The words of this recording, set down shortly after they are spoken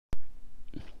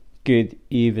Good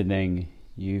evening,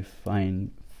 you fine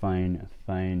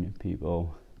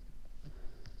people.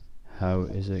 How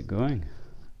is it going?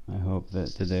 I hope that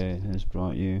today has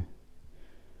brought you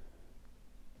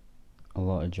a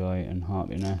lot of joy and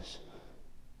happiness.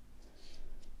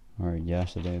 Or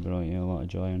yesterday brought you a lot of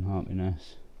joy and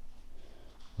happiness.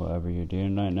 Whatever you're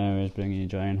doing right now is bringing you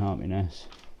joy and happiness.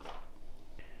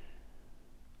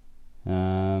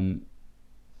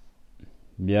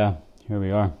 Yeah, here we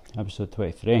are, episode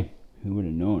 23. Who would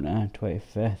have known,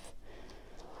 25th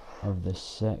of the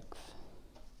 6th,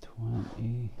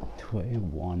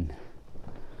 2021.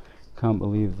 Can't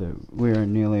believe that we're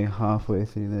nearly halfway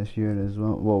through this year as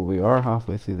well. Well, we are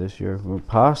halfway through this year. We're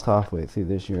past halfway through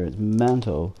this year. It's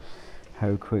mental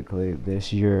how quickly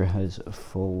this year has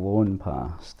flown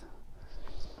past.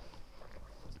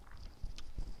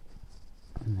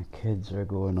 And the kids are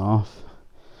going off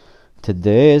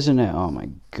today, isn't it? Oh my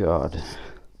god.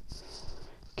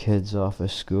 Kids off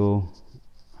of school.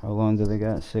 How long do they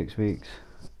get? 6 weeks.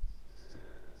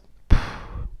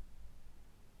 How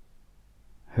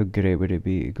great would it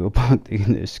be to go back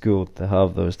to school to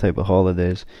have those type of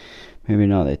holidays? Maybe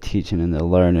not the teaching and the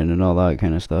learning and all that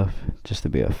kind of stuff. Just to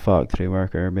be a factory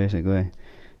worker, basically.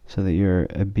 So that you're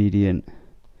obedient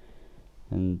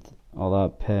and all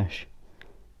that pish.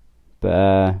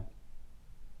 But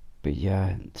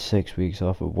yeah, 6 weeks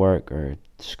off of work or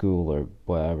school or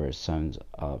whatever sounds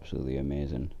absolutely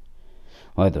amazing.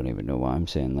 Well, I don't even know what I'm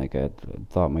saying. Like, I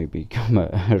thought might become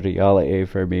a reality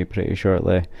for me pretty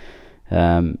shortly.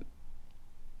 But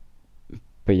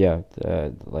yeah,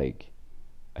 like,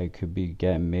 I could be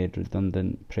getting made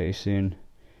redundant pretty soon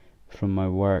from my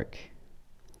work.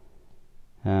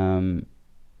 I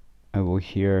will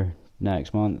hear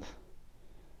next month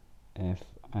if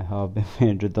I have been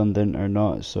made redundant or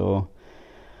not. So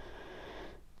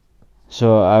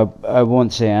I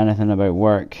won't say anything about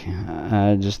work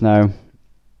just now.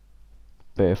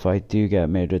 But if I do get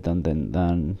made redundant,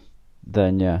 then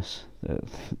yes,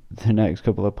 the next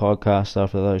couple of podcasts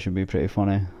after that should be pretty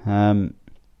funny.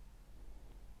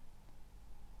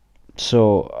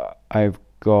 So I've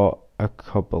got a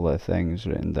couple of things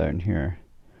written down here.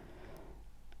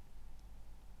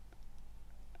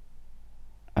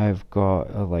 I've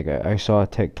got I saw a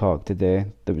TikTok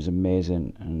today that was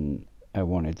amazing, and I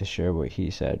wanted to share what he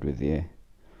said with you.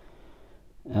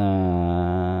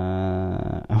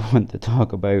 I want to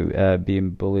talk about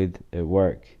being bullied at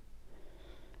work,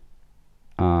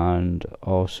 and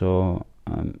also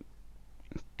I'm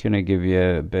gonna give you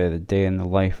a bit of the day in the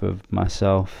life of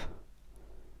myself,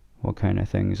 what kind of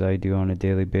things I do on a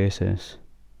daily basis.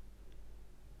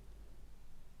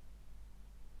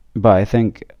 But I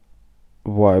think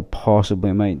what I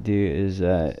possibly might do is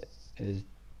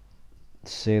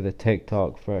say the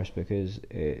TikTok first, because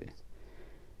it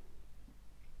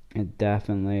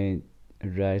definitely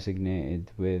resonated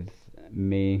with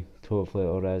me. Hopefully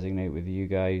it'll resonate with you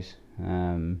guys.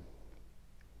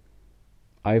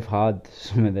 I've had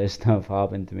some of this stuff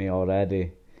happen to me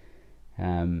already.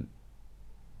 When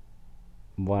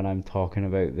I'm talking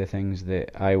about the things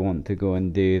that I want to go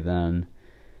and do, then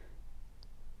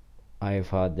I've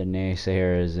had the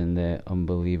naysayers and the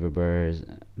unbelievers,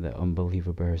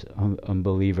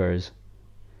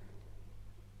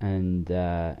 and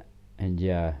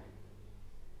yeah,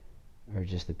 or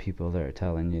just the people that are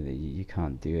telling you that you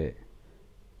can't do it.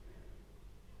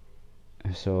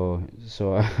 So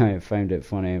I found it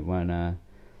funny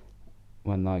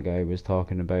when that guy was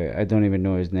talking about, I don't even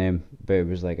know his name, but it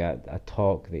was like a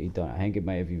talk that he'd done. I think it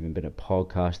might have even been a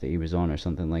podcast that he was on or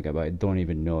something like that, but I don't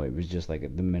even know. It was just like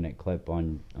the minute clip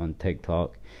on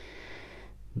TikTok.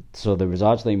 So there was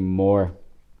actually more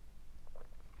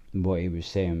what he was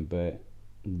saying, but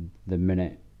the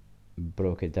minute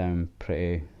broke it down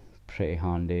pretty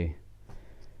handy.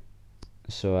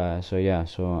 So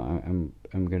I'm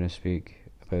gonna speak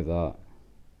about that.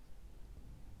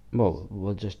 Well,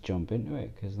 we'll just jump into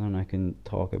it, because then I can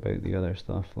talk about the other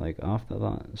stuff like after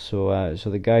that. So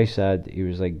the guy said, he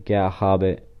was like, get a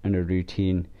habit and a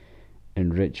routine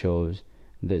and rituals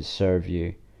that serve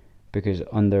you, because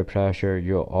under pressure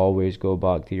you'll always go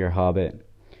back to your habit.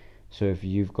 So if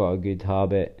you've got a good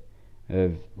habit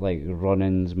of, like,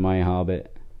 running's my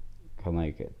habit, kind of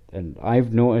like, and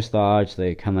I've noticed that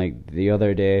actually, kind of like the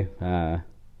other day,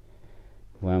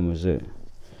 when was it?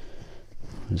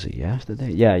 Was it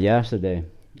yesterday? Yeah, yesterday.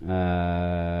 When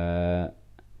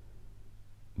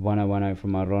I went out for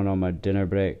my run on my dinner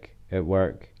break at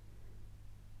work,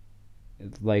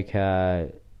 like,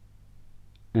 in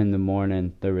the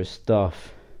morning, there was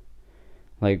stuff.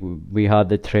 Like, we had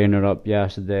the trainer up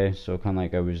yesterday, so kind of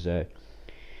like I was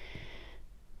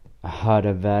I had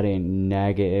a very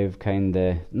negative kind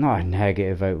of, not a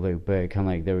negative outlook, but kind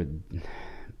of like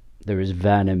there was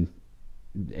venom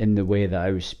in the way that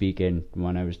I was speaking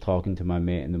when I was talking to my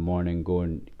mate in the morning,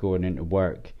 going into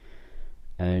work,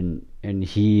 and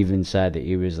he even said that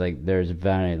he was like, there's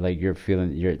venom, like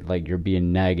you're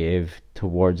being negative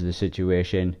towards the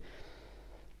situation.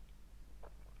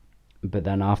 But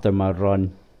then after my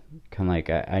run, kind of like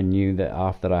I knew that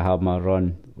after I had my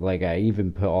run, like I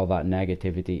even put all that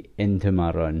negativity into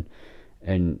my run,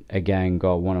 and again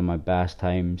got one of my best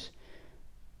times.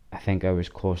 I think I was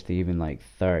close to even like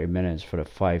 30 minutes for a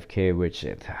 5k, which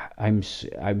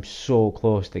I'm so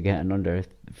close to getting under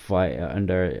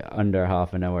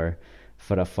half an hour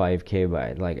for a 5k,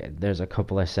 but like there's a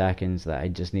couple of seconds that I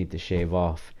just need to shave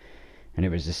off. And it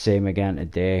was the same again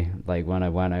today, like when I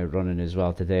went out running as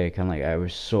well today, kind of like I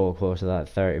was so close to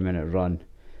that 30-minute run,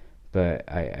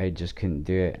 but I just couldn't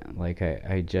do it. Like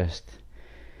I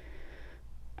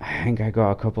think I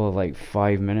got a couple of like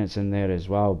 5 minutes in there as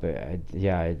well, but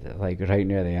like right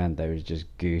near the end I was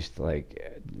just goosed.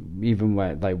 Like even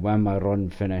when my run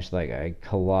finished, like I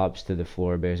collapsed to the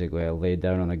floor basically. I laid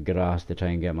down on the grass to try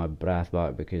and get my breath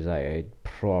back because I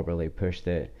properly pushed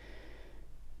it.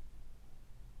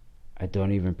 I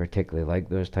don't even particularly like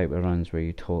those type of runs where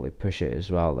you totally push it as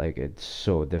well. Like it's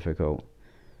so difficult,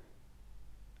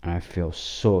 and I feel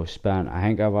so spent. I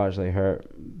think I've actually hurt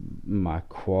my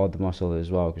quad muscle as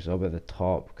well because up at the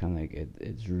top, kind of like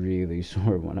it's really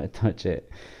sore when I touch it.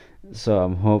 So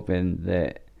I'm hoping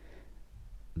that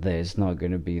it's not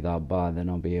going to be that bad. Then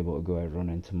I'll be able to go out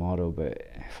running tomorrow. But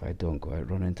if I don't go out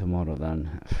running tomorrow,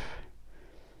 then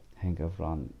I think I've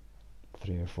run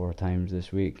 3 or 4 times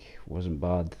this week. Wasn't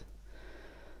bad.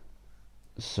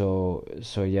 So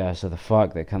yeah, so the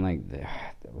fact that kind of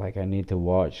like I need to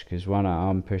watch, because when I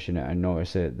am pushing it I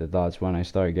notice that's when I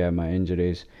start getting my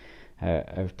injuries.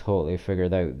 I've totally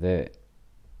figured out that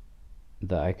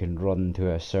I can run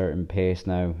to a certain pace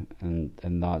now, and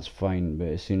that's fine, but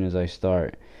as soon as I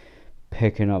start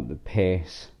picking up the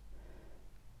pace,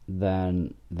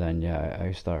 then yeah,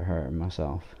 I start hurting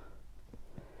myself.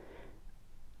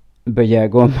 But yeah,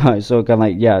 going back, so kind of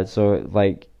like, yeah, so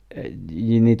like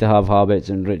you need to have habits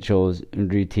and rituals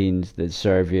and routines that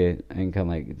serve you, and kind of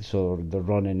like, so the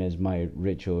running is my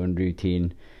ritual and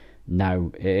routine now.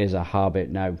 It is a habit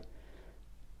now,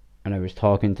 and I was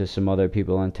talking to some other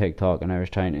people on TikTok, and I was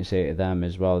trying to say to them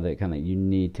as well that kind of you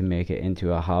need to make it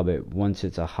into a habit. Once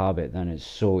it's a habit, then it's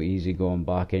so easy going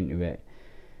back into it.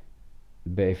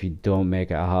 But if you don't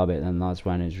make it a habit, then that's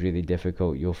when it's really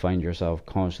difficult. You'll find yourself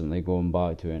constantly going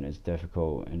back to it, and it's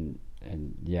difficult. And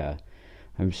yeah,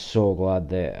 I'm so glad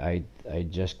that I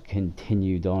just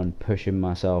continued on pushing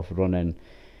myself running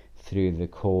through the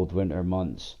cold winter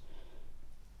months,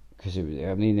 because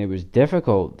it was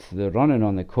difficult. The running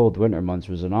on the cold winter months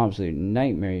was an absolute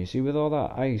nightmare. You see, with all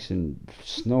that ice and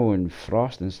snow and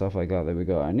frost and stuff like that we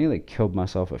got, I nearly killed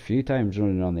myself a few times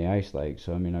running on the ice. Like,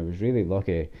 so I mean, I was really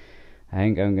lucky. I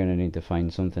think I'm gonna need to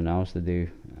find something else to do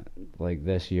like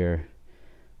this year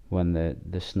when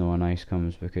the snow and ice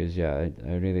comes, because yeah,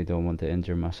 I really don't want to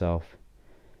injure myself,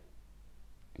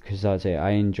 because that's it.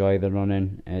 I enjoy the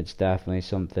running. It's definitely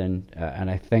something,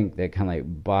 and I think that kind of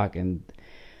like back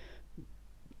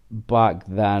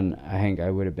then, I think I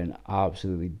would have been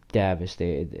absolutely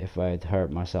devastated if I had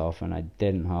hurt myself and I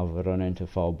didn't have a running to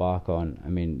fall back on. I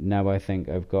mean, now I think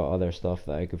I've got other stuff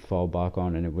that I could fall back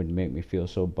on, and it wouldn't make me feel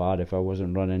so bad if I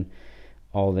wasn't running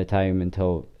all the time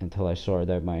until I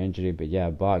sorted out my injury. But yeah,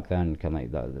 back then, kind of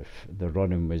like that, the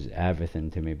running was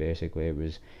everything to me. Basically, it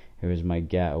was my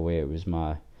getaway. It was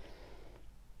my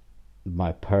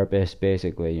purpose,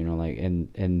 basically. You know, like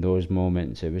in those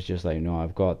moments, it was just like, no,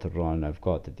 I've got to run. I've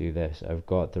got to do this. I've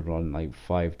got to run like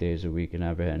 5 days a week and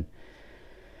everything.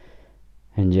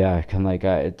 And yeah, kind of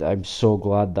like I'm so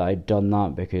glad that I'd done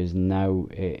that, because now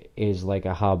it is like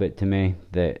a habit to me.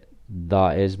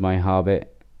 That is my habit.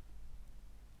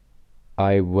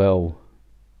 I will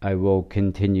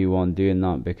continue on doing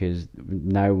that, because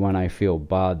now when I feel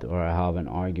bad or I have an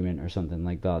argument or something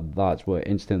like that, that's what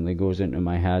instantly goes into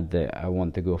my head, that I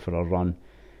want to go for a run,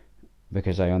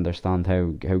 because I understand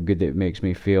how good it makes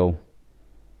me feel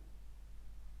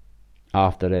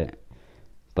after it,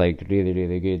 like really,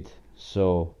 really good.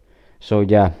 So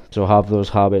yeah, so have those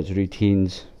habits,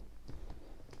 routines,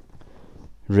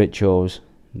 rituals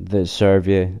that serve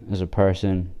you as a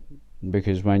person,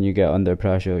 because when you get under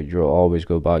pressure, you'll always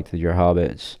go back to your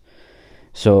habits.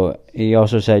 So he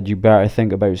also said you better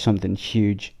think about something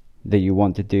huge that you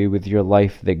want to do with your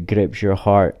life, that grips your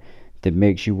heart, that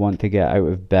makes you want to get out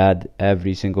of bed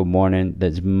every single morning,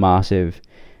 that's massive.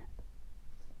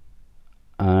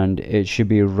 and it should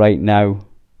be right now.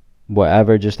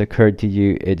 Whatever just occurred to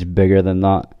you, it's bigger than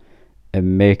that,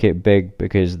 and make it big,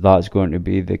 because that's going to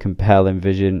be the compelling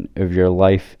vision of your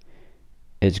life.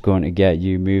 It's going to get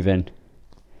you moving.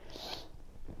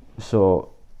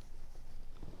 So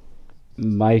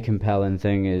my compelling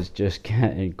thing is just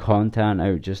getting content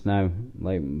out just now,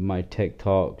 like my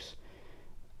TikToks.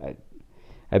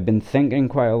 I've been thinking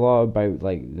quite a lot about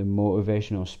like the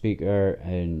motivational speaker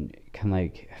and kind of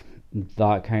like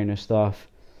that kind of stuff.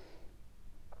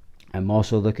 I'm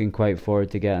also looking quite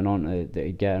forward to getting onto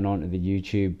the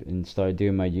YouTube and start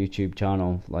doing my YouTube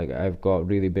channel. Like, I've got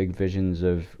really big visions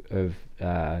of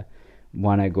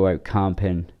when I go out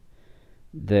camping,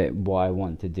 that what I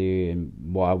want to do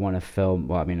and what I want to film.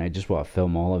 Well, I mean, I just want to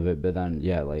film all of it, but then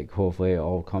yeah, like hopefully it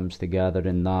all comes together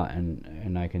in that,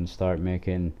 and I can start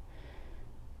making,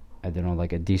 I don't know,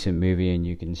 like a decent movie, and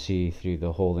you can see through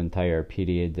the whole entire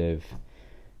period of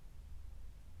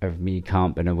me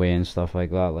camping away and stuff like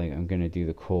that. Like, I'm gonna do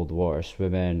the cold water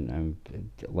swimming, and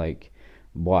like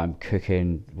what I'm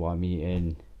cooking, what I'm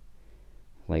eating,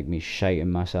 like me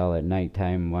shiting myself at night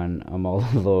time when I'm all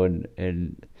alone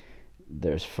and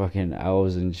there's fucking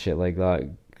owls and shit like that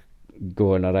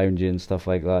going around you and stuff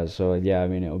like that. So yeah, I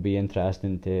mean, it'll be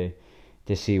interesting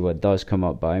to see what does come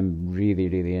up, but I'm really,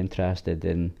 really interested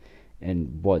in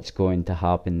what's going to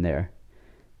happen there.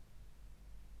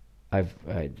 I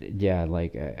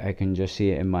can just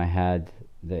see it in my head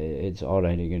that it's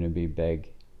already going to be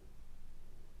big.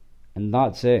 And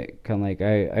that's it. Kind of like,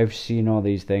 I've seen all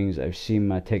these things. I've seen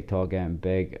my TikTok getting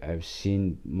big. I've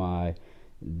seen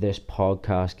this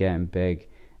podcast getting big.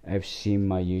 I've seen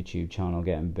my YouTube channel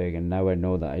getting big, and now I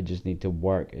know that I just need to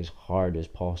work as hard as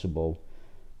possible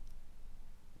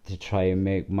to try and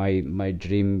make my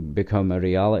dream become a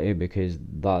reality, because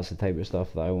that's the type of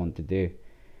stuff that I want to do.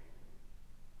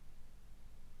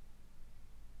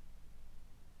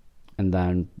 And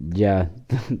then yeah,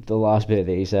 the last bit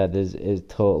that he said is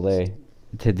totally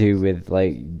to do with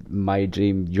like my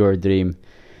dream, your dream.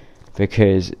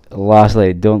 Because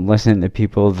lastly, don't listen to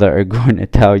people that are going to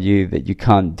tell you that you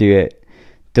can't do it.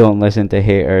 Don't listen to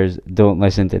haters. Don't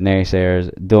listen to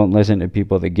naysayers. Don't listen to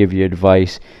people that give you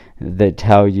advice, that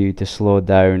tell you to slow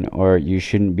down, or you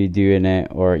shouldn't be doing it,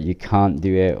 or you can't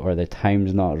do it, or the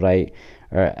time's not right,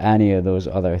 or any of those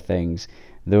other things.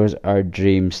 Those are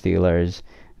dream stealers.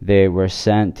 They were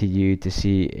sent to you to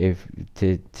see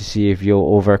if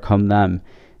you'll overcome them.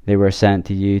 They were sent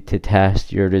to you to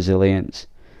test your resilience.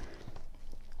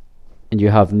 And you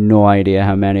have no idea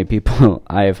how many people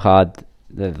I've had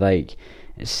that like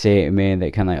say to me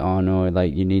that kind of like, oh no,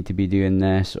 like you need to be doing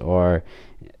this, or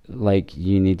like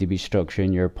you need to be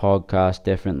structuring your podcast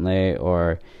differently,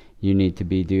 or you need to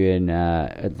be doing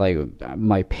like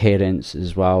my parents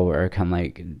as well are kind of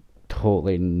like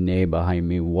totally nay behind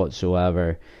me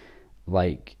whatsoever.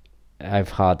 Like, I've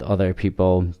had other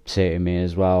people say to me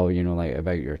as well, you know, like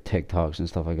about your TikToks and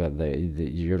stuff like that, that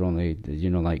you're only, you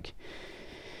know, like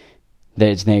that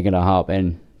it's not gonna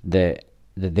happen, that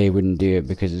they wouldn't do it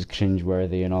because it's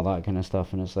cringeworthy and all that kind of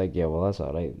stuff. And it's like, yeah, well, that's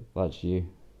alright, that's you.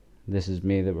 This is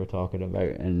me that we're talking about,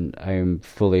 and I'm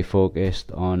fully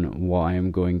focused on what I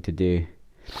am going to do.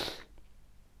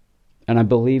 And I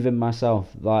believe in myself.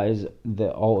 That is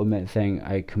the ultimate thing.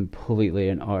 I completely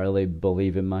and utterly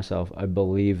believe in myself. I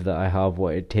believe that I have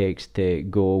what it takes to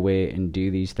go away and do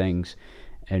these things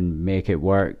and make it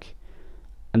work.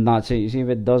 And that's it. You see, if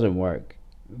it doesn't work,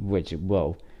 which it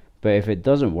will, but if it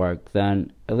doesn't work,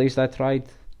 then at least I tried.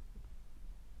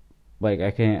 Like,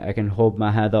 I can hold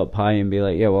my head up high and be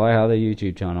like, yeah, well, I had a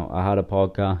YouTube channel, I had a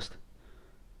podcast,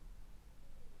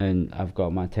 and I've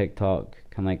got my TikTok.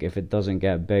 Kind of like, if it doesn't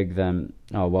get big, then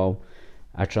oh well,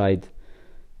 I tried.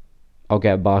 I'll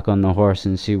get back on the horse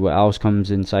and see what else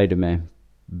comes inside of me.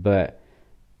 But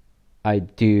I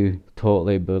do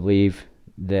totally believe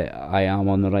that I am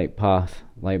on the right path.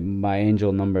 Like, my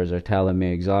angel numbers are telling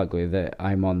me exactly that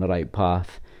I'm on the right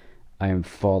path. I am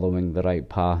following the right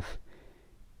path.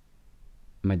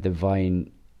 My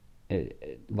divine,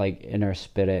 like, inner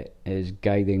spirit is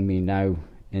guiding me now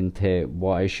into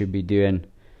what I should be doing,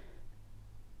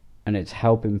 and it's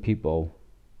helping people.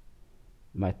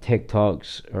 My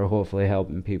TikToks are hopefully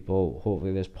helping people.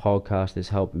 Hopefully this podcast is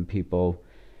helping people.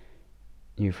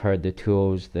 You've heard the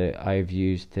tools that I've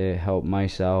used to help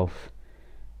myself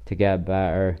to get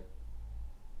better.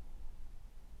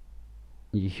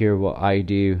 You hear what I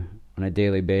do on a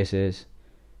daily basis,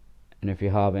 and if you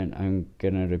haven't, I'm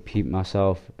gonna repeat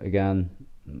myself again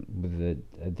with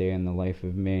a day in the life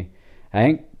of me. I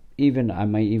think I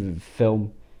might even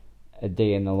film a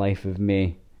day in the life of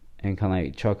me and kind of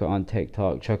like chuck it on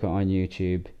TikTok, chuck it on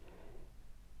YouTube,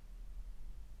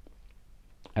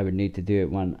 I would need to do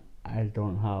it when I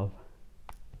don't have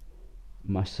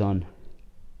my son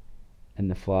in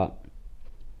the flat,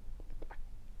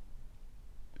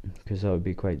 because that would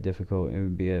be quite difficult. It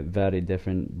would be a very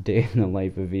different day in the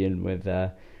life of Ian with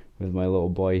my little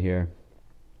boy here.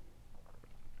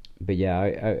 But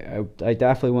yeah, I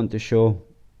definitely want to show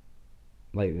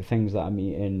like the things that I'm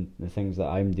eating, the things that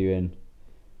I'm doing,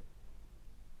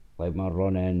 like my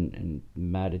running and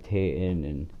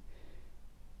meditating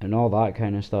and all that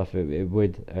kind of stuff. I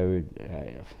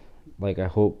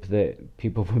hope that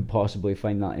people would possibly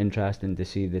find that interesting to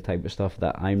see the type of stuff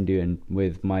that I'm doing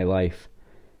with my life.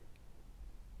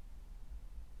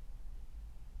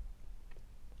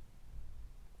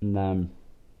 And then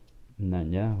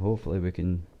yeah, hopefully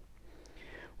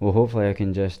I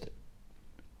can just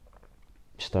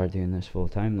start doing this full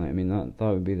time. Like, I mean, that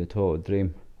would be the total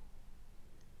dream.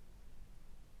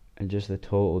 And just the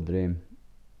total dream.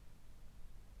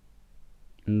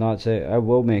 And that's it. I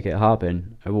will make it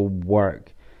happen. I will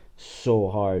work so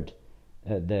hard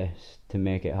at this to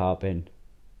make it happen.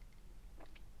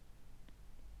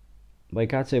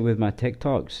 Like I'd say with my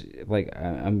TikToks, like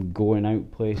I'm going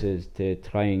out places to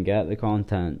try and get the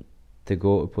content, to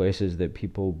go to places that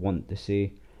people want to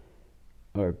see,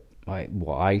 or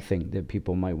what I think that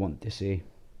people might want to see.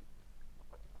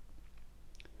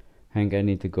 I think I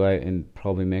need to go out and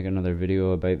probably make another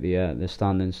video about the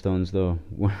standing stones though,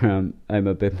 where I'm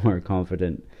a bit more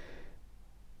confident,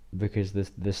 because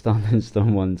the standing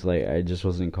stone ones, like, I just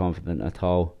wasn't confident at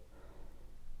all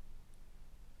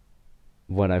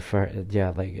when I first, it's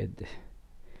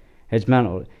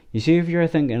mental. You see, if you're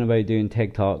thinking about doing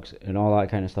TikToks and all that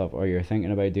kind of stuff, or you're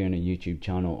thinking about doing a YouTube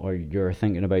channel, or you're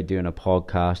thinking about doing a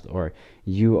podcast, or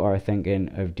you are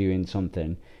thinking of doing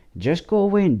something, just go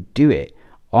away and do it.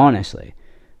 Honestly,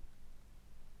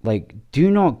 like,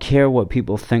 do not care what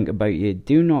people think about you.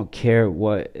 Do not care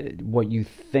what you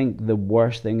think the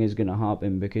worst thing is going to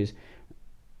happen, because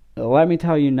let me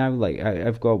tell you now, like,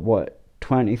 I've got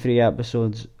 23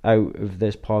 episodes out of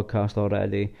this podcast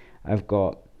already. I've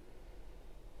got,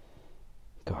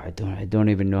 God, I don't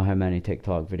even know how many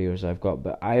TikTok videos I've got,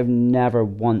 but I've never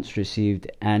once received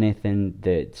anything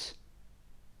that's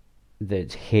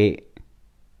hate.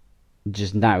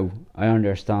 Just now, I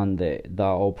understand that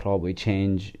that'll probably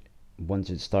change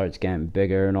once it starts getting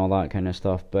bigger and all that kind of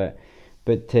stuff, but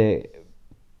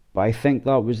I think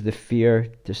that was the fear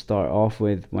to start off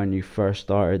with when you first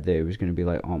started, that it was going to be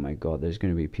like, oh my god, there's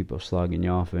going to be people slagging you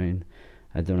off, and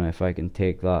I don't know if I can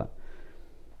take that.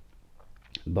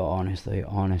 But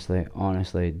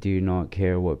honestly, do not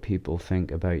care what people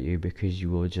think about you, because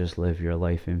you will just live your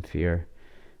life in fear.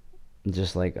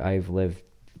 Just like I've lived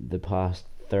the past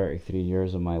 33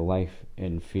 years of my life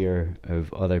in fear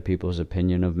of other people's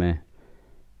opinion of me,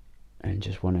 and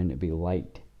just wanting to be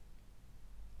liked.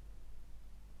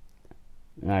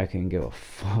 I can give a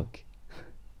fuck.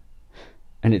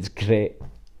 And it's great.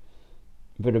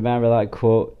 But remember that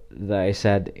quote that I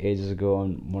said ages ago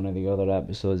on one of the other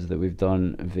episodes that we've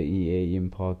done of the EAM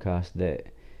podcast, that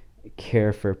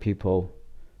care for people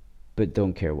but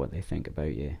don't care what they think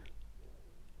about you.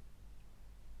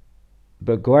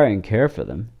 But go out and care for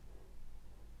them.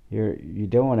 You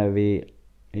don't want to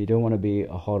be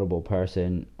a horrible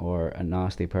person or a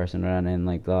nasty person or anything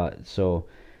like that. So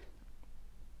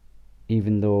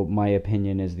even though my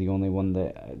opinion is the only one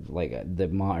that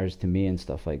matters to me and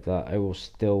stuff like that, I will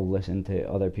still listen to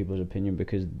other people's opinion,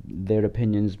 because their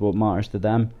opinion's what matters to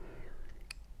them.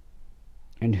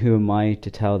 And who am I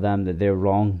to tell them that they're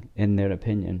wrong in their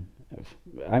opinion?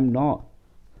 I'm not.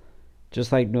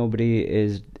 Just like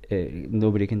nobody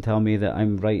can tell me that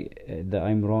I'm right, that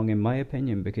I'm wrong in my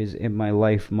opinion, because in my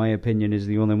life, my opinion is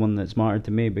the only one that's mattered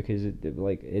to me, because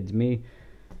it's me.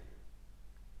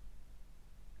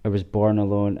 I was born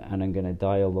alone and I'm gonna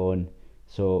die alone,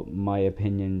 so my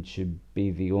opinion should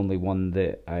be the only one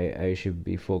that I should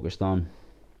be focused on.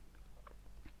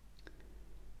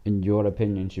 And your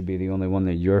opinion should be the only one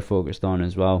that you're focused on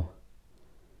as well.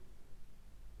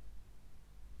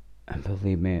 And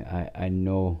believe me, I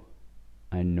know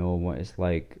what it's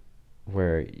like,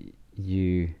 where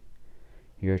you're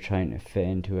trying to fit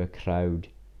into a crowd,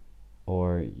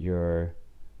 or you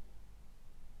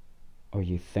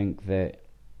think that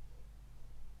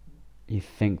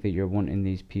you're wanting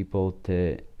these people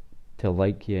to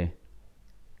like you,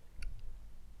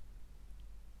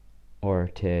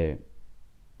 or to,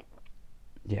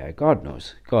 yeah, God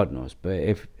knows.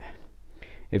 But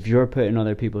if you're putting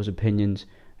other people's opinions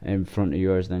in front of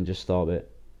yours, then just stop it.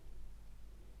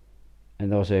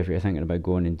 And also, if you're thinking about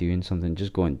going and doing something,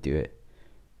 just go and do it.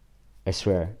 I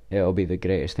swear, it'll be the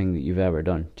greatest thing that you've ever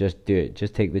done. Just do it.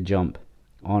 Just take the jump.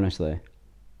 Honestly.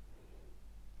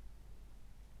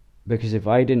 Because if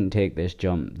I didn't take this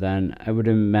jump, then I would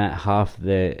have met half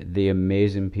the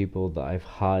amazing people that I've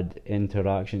had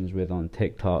interactions with on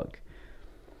TikTok.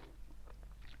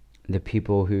 The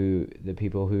people who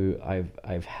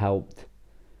I've helped,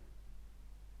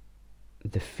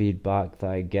 the feedback that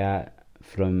I get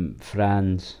from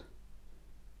friends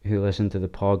who listen to the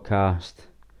podcast.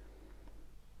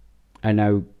 I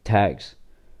now text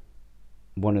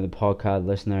one of the podcast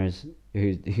listeners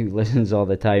who listens all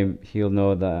the time. He'll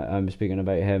know that I'm speaking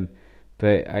about him,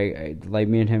 but I like,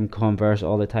 me and him converse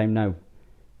all the time now,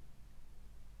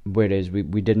 whereas we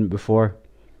didn't before.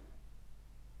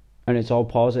 And it's all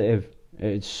positive.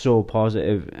 It's so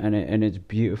positive, and it's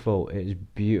beautiful. It's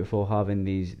beautiful having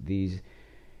these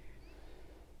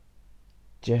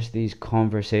just these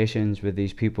conversations with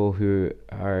these people who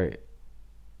are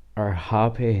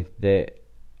happy that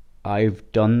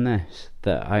I've done this,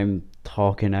 that I'm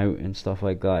talking out and stuff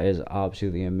like that. Is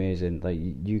absolutely amazing. Like,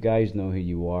 you guys know who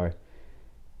you are.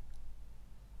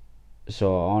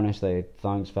 So honestly,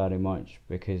 thanks very much,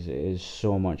 because it is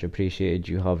so much appreciated.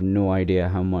 You have no idea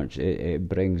how much it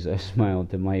brings a smile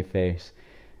to my face.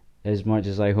 As much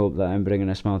as I hope that I'm bringing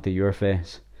a smile to your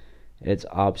face, it's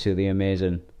absolutely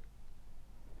amazing.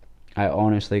 I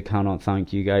honestly cannot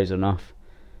thank you guys enough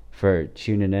for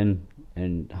tuning in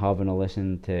and having a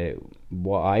listen to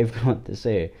what I've got to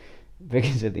say,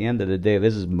 because at the end of the day,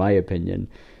 this is my opinion.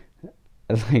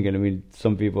 Like, I mean,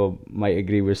 some people might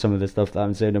agree with some of the stuff that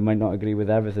I'm saying, and might not agree with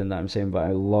everything that I'm saying, but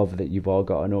I love that you've all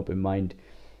got an open mind,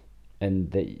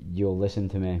 and that you'll listen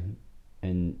to me,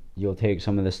 and you'll take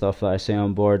some of the stuff that I say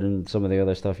on board, and some of the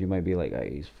other stuff you might be like,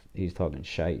 oh, he's talking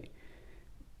shite.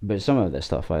 But some of the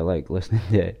stuff I like listening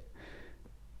to.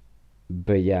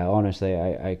 But yeah, honestly,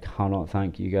 I cannot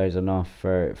thank you guys enough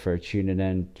for tuning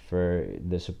in, for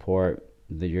the support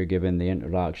that you're giving, the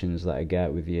interactions that I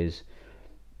get with yous.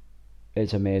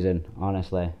 It's amazing,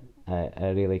 honestly.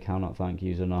 I really cannot thank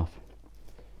yous enough.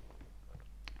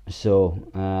 So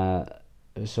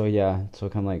yeah, so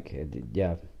kind of like,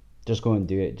 yeah, just go and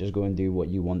do it. Just go and do what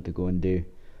you want to go and do,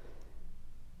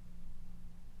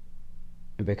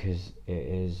 because it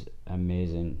is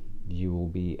amazing. You will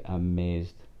be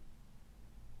amazed.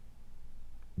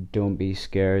 Don't be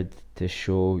scared to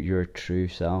show your true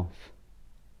self.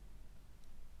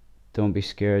 Don't be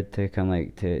scared to kind of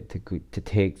like to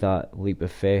take that leap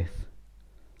of faith.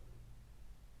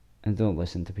 And don't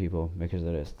listen to people, because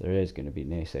there is going to be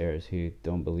naysayers who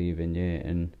don't believe in you,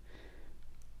 and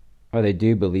or they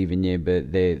do believe in you,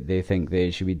 but they think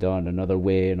they should be done another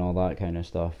way and all that kind of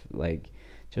stuff. Like,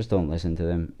 just don't listen to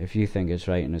them. If you think it's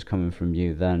right and it's coming from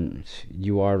you, then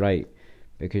you are right,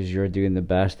 because you're doing the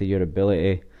best of your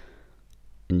ability,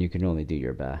 and you can only do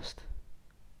your best.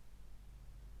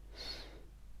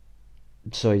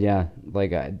 So yeah,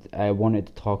 like, I wanted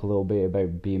to talk a little bit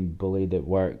about being bullied at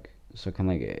work. So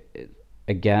kind of like,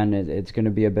 again, it's going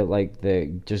to be a bit like the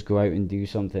just go out and do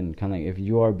something. Kind of like, if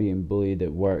you are being bullied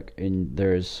at work and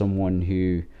there's someone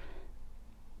who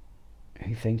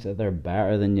thinks that they're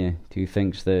better than you, who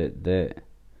thinks that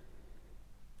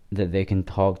they can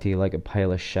talk to you like a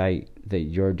pile of shite, that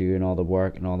you're doing all the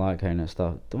work and all that kind of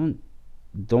stuff,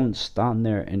 don't stand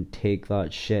there and take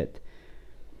that shit.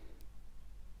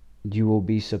 You will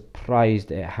be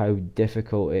surprised at how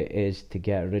difficult it is to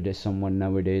get rid of someone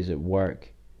nowadays at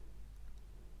work.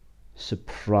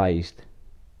 Surprised.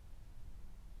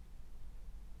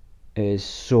 It is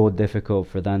so difficult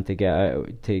for them to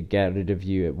get rid of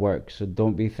you at work. So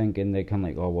don't be thinking they can,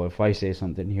 like, oh well, if I say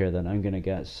something here, then I'm gonna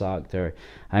get sacked, or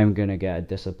I'm gonna get a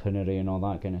disciplinary and all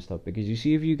that kind of stuff. Because you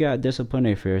see, if you get a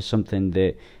disciplinary for something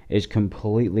that is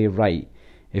completely right,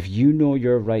 if you know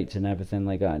your rights and everything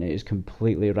like that, and it is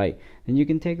completely right, then you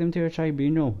can take them to a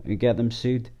tribunal and get them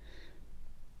sued.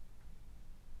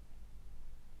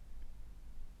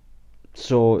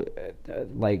 So,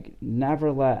 like,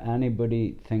 never let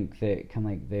anybody think that kind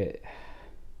of like that,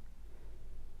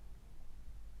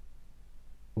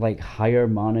 like, higher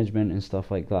management and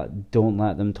stuff like that. Don't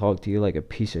let them talk to you like a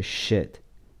piece of shit.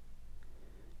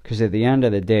 Because at the end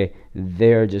of the day,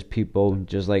 they're just people,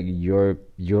 just like you're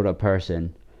a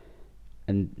person,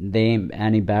 and they ain't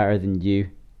any better than you.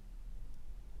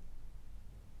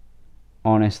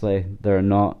 Honestly, they're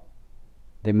not.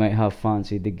 They might have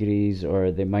fancy degrees,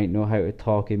 or they might know how to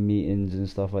talk in meetings and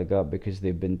stuff like that, because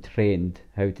they've been trained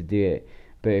how to do it.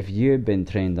 But if you had been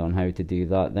trained on how to do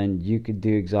that, then you could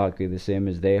do exactly the same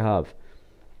as they have.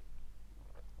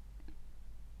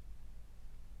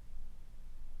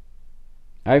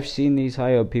 I've seen these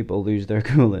high up people lose their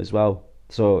cool as well.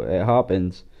 So it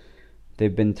happens.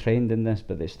 They've been trained in this,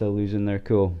 but they're still losing their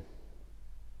cool.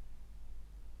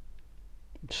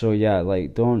 So yeah,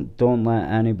 like don't let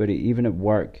anybody, even at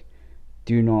work,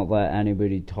 do not let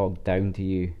anybody talk down to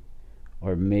you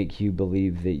or make you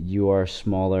believe that you are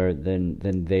smaller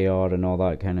than they are and all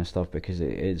that kind of stuff, because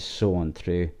it is so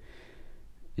untrue.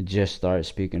 Just start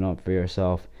speaking up for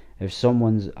yourself. If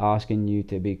someone's asking you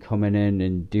to be coming in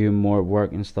and doing more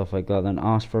work and stuff like that, then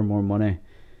ask for more money.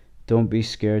 Don't be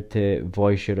scared to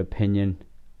voice your opinion,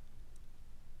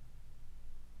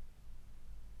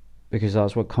 because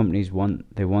that's what companies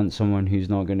want. They want someone who's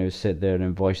not going to sit there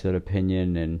and voice their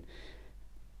opinion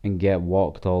and get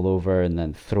walked all over and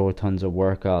then throw tons of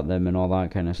work at them and all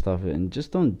that kind of stuff. And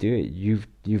just don't do it.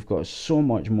 You've got so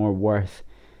much more worth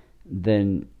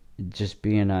than just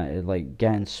being like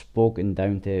getting spoken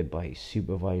down to by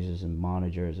supervisors and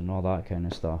managers and all that kind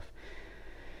of stuff.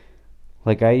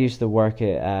 Like, I used to work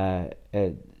at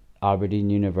Aberdeen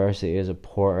University as a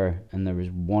porter, and there was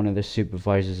one of the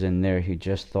supervisors in there who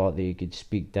just thought that he could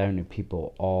speak down to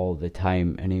people all the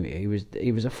time, and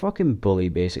he was a fucking bully,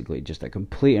 basically, just a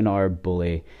complete and utter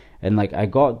bully. And like, I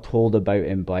got told about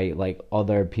him by like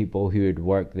other people who had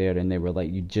worked there, and they were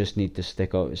like, you just need to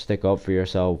stick up for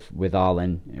yourself with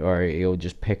Alan, or he'll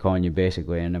just pick on you,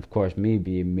 basically. And of course, me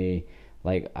being me,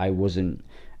 like, I wasn't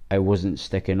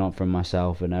sticking up for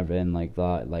myself and everything like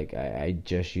that. Like, I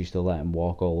just used to let him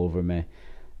walk all over me,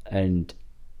 and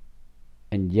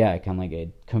yeah, it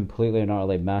completely and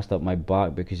utterly messed up my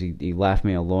back, because he left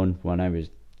me alone when I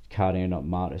was carrying up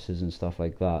mattresses and stuff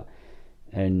like that.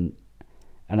 And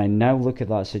I now look at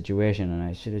that situation, and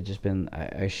I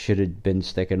should have been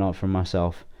sticking up for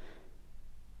myself,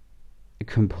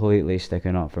 completely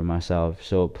sticking up for myself.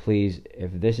 So please, if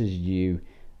this is you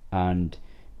and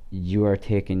you are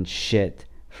taking shit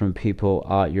from people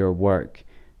at your work,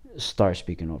 start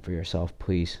speaking up for yourself,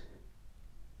 please.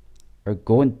 Or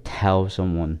go and tell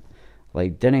someone.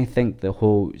 Like, didn't think the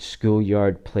whole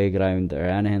schoolyard playground or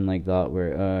anything like that,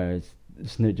 where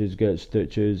snitches get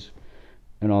stitches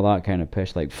and all that kind of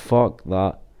piss. Like, fuck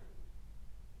that.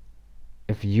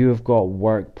 If you have got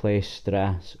workplace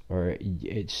stress, or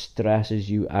it stresses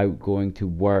you out going to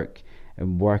work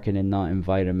and working in that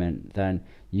environment, then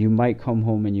you might come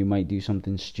home and you might do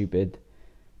something stupid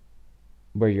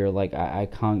where you're like, I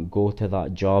can't go to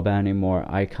that job anymore.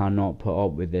 I cannot put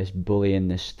up with this bullying,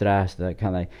 this stress, that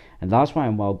kind of. And that's why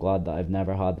I'm well glad that I've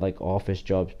never had like office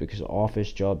jobs, because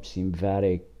office jobs seem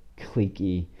very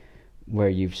cliquey, where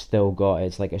you've still got,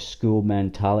 it's like a school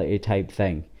mentality type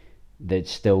thing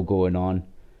that's still going on,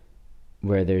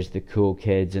 where there's the cool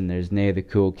kids and there's nae the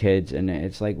cool kids, and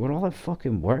it's like, we're all at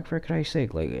fucking work, for Christ's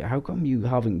sake. Like, how come you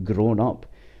haven't grown up?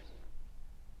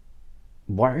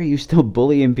 Why are you still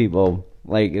bullying people?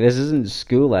 Like, this isn't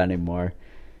school anymore.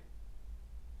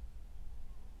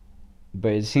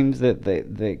 But it seems that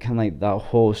the kind of like that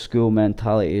whole school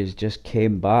mentality has just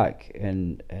came back,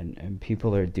 and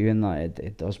people are doing that.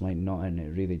 It does my nothing.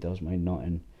 It really does my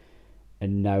nothing.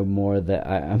 And now more that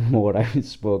I'm more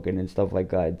outspoken and stuff like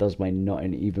that, it does my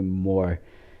nothing even more.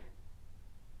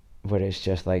 But it's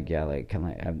just like, yeah, like, kind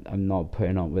of like, I'm not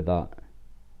putting up with that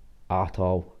at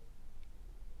all.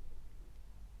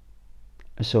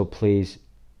 So please,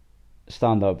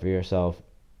 stand up for yourself.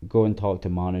 Go and talk to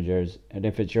managers, and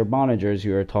if it's your managers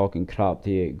who are talking crap to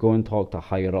you, go and talk to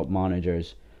higher up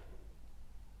managers.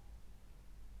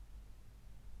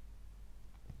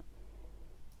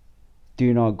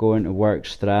 Do not go into work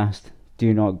stressed.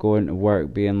 Do not go into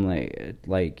work being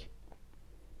like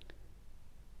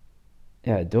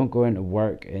yeah, don't go into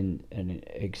work and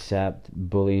accept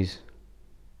bullies.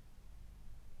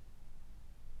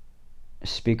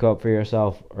 Speak up for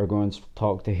yourself, or go and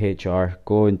talk to HR.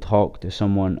 Go and talk to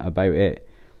someone about it.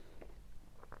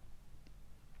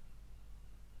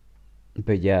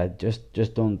 But yeah, just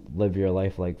don't live your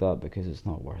life like that, because it's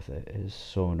not worth it. It's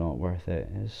so not worth it.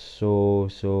 It's so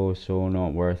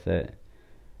not worth it.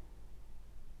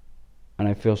 And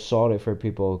I feel sorry for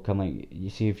people, kind of like, you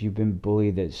see, if you've been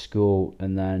bullied at school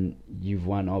and then you've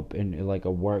went up into like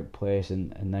a workplace,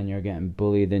 and then you're getting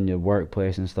bullied in your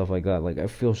workplace and stuff like that. Like, I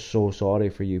feel so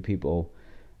sorry for you people.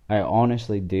 I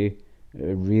honestly do. I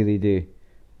really do.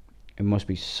 It must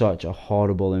be such a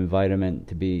horrible environment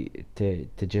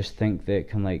to just think that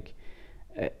can like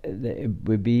it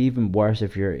would be even worse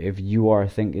if you are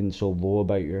thinking so low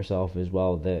about yourself as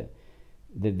well, that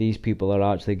these people are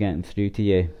actually getting through to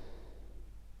you.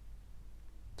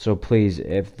 So please,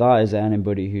 if that is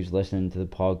anybody who's listening to the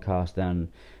podcast, then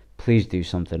please do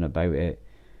something about it.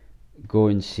 Go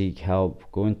and seek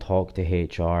help. Go and talk to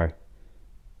HR.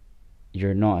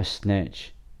 You're not a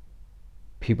snitch.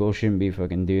 People shouldn't be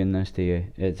fucking doing this to you.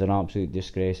 It's an absolute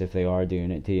disgrace if they are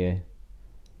doing it to you.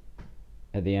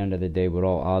 At the end of the day, we're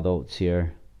all adults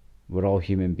here. We're all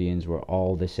human beings. We're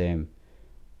all the same.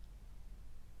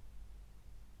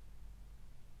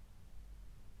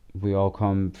 We all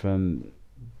come from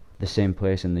the same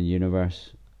place in the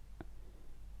universe.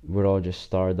 We're all just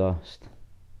stardust.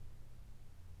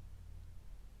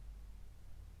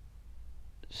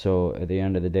 So at the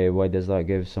end of the day, why does that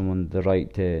give someone the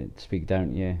right to speak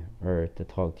down to you or to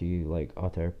talk to you like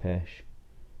utter pish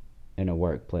in a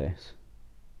workplace?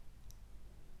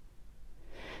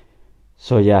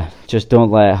 So yeah, just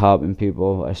don't let it happen,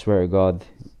 people. I swear to God,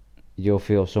 you'll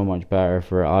feel so much better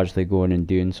for actually going and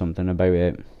doing something about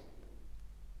it.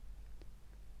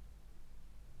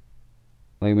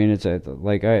 Like, I mean, it's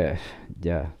like yeah.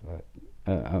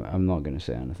 I'm not gonna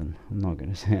say anything. I'm not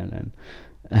gonna say anything.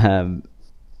 Um,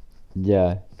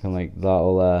 yeah, kind of like that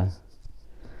will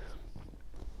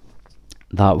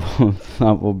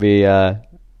that will be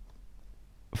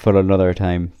for another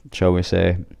time, shall we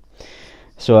say?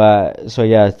 So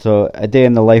yeah, so a day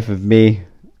in the life of me.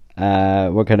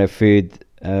 What kind of food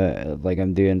like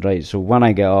I'm doing, right? So when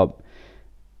I get up,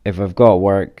 if I've got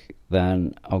work,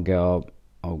 then I'll get up,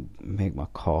 I'll make my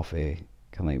coffee,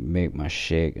 kind of like make my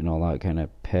shake and all that kind of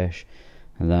pish,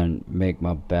 and then make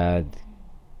my bed,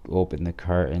 open the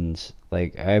curtains.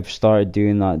 Like, I've started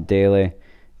doing that daily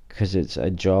because it's a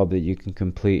job that you can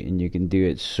complete and you can do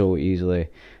it so easily.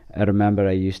 I remember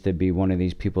I used to be one of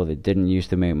these people that didn't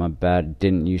used to make my bed,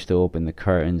 didn't used to open the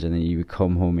curtains, and then you would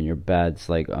come home and your bed's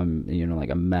like like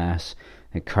a mess.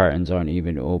 The curtains aren't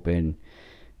even open.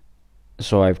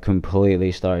 So I've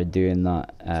completely started doing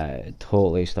that.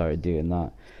 Totally started doing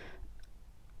that.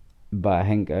 But I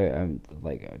think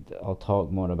I'll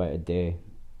talk more about a day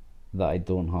that I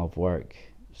don't have work.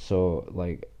 So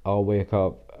like I'll wake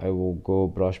up, I will go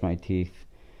brush my teeth,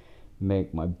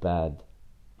 make my bed,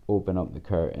 open up the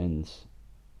curtains.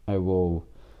 I will,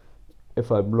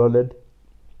 if I'm running,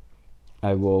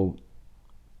 I will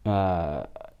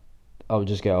I'll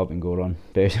just get up and go run,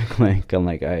 basically. And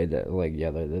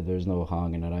there's no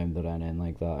hanging around or anything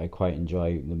like that. I quite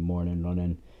enjoy the morning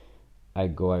running. I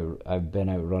go out. I've been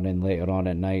out running later on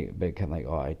at night, but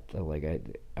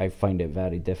I find it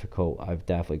very difficult. I've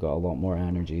definitely got a lot more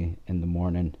energy in the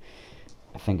morning.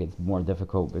 I think it's more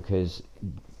difficult because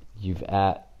you've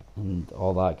ate and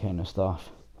all that kind of stuff.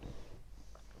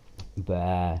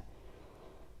 But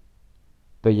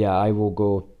yeah, I will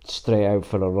go straight out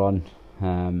for a run.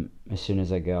 As soon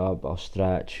as I get up, I'll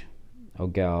stretch. I'll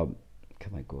get up,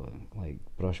 can I go like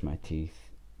brush my teeth,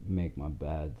 make my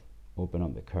bed, open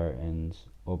up the curtains,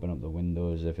 open up the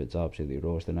windows if it's absolutely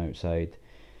roasting outside,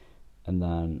 and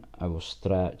then I will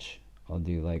stretch. I'll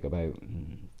do like about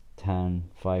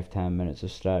 10 minutes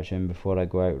of stretching before I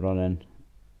go out running,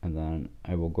 and then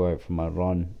I will go out for my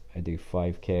run. I do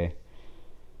 5k.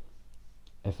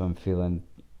 If I'm feeling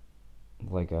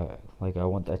like I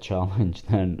want a challenge,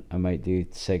 then I might do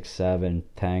 6, 7,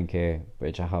 10k,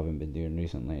 which I haven't been doing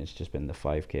recently. It's just been the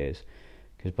 5ks,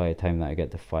 because by the time that I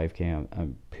get to 5k,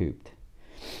 I'm pooped.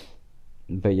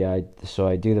 But yeah, so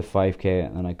I do the 5k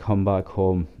and then I come back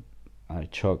home. I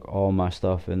chuck all my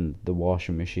stuff in the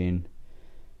washing machine.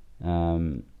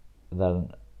 Then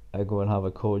I go and have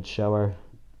a cold shower,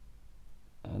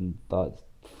 and that's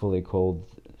fully cold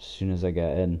as soon as I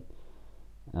get in.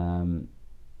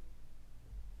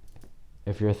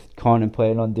 If you're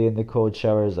contemplating on doing the cold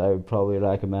showers, I would probably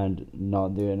recommend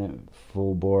not doing it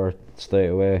full bore straight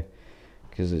away,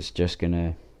 because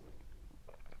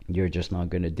you're just not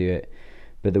gonna do it.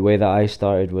 But the way that I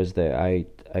started was that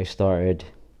I started.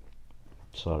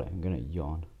 Sorry, I'm gonna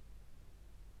yawn.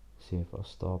 See if I'll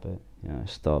stop it. Yeah, I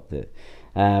stopped it.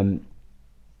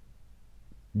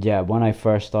 Yeah, when I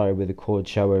first started with the cold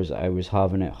showers, I was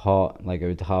having it hot. Like, I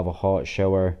would have a hot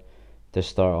shower to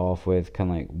start off with, kind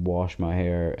of like wash my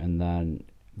hair, and then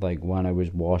like when I was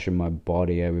washing my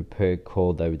body, I would put it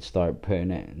cold. I would start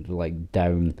putting it like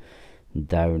down,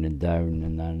 down and down,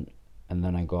 and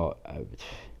then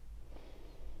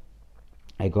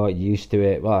I got used to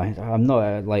it. Well, I'm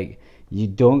not like, you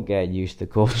don't get used to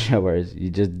cold showers. You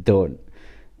just don't.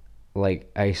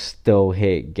 Like, I still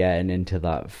hate getting into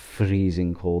that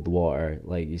freezing cold water.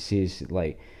 Like, you see, it's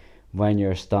like when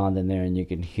you're standing there and you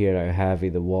can hear how heavy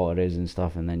the water is and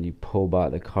stuff, and then you pull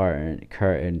back the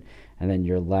curtain, and then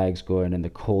your legs go in and the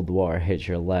cold water hits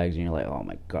your legs, and you're like, oh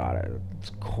my god,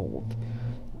 it's cold.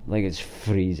 Like, it's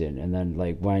freezing. And then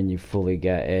like when you fully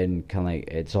get in, kind of like,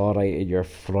 it's alright at your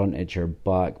front, at your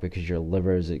back, because your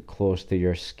liver is close to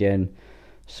your skin.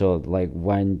 So like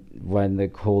when the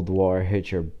cold water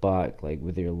hits your back, like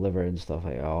with your liver and stuff,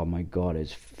 like, oh my god,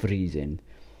 it's freezing.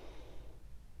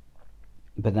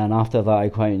 But then after that, I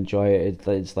quite enjoy it.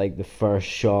 It's like the first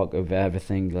shock of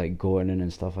everything like going in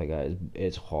and stuff like that.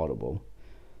 It's horrible.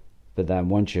 But then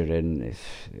once you're in,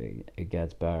 it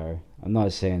gets better. I'm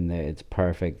not saying that it's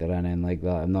perfect or anything like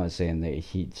that. I'm not saying that it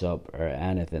heats up or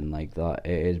anything like that.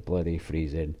 It is bloody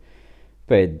freezing.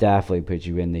 But it definitely puts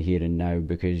you in the here and now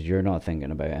because you're not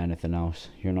thinking about anything else.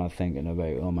 You're not thinking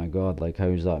about, oh my god, like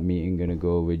how's that meeting gonna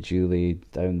go with Julie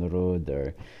down the road,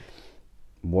 or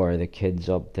what are the kids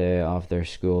up to after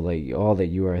school? Like all that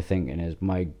you are thinking is,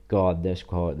 my god, this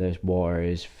water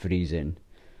is freezing.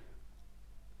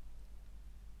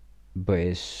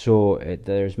 But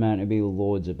there's meant to be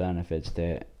loads of benefits to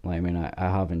it. Like, I mean, I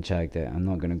haven't checked it. I'm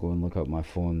not gonna go and look up my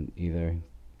phone either.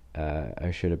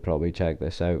 I should have probably checked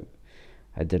this out.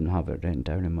 I didn't have it written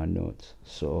down in my notes,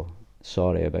 so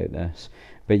sorry about this.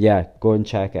 But yeah, go and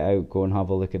check it out. Go and have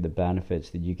a look at the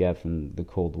benefits that you get from the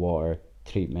cold water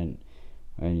treatment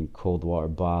and cold water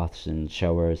baths and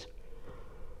showers.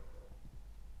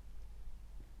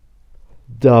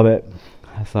 Damn it.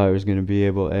 I thought I was going to be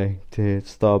able to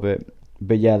stop it.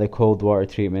 But yeah, the cold water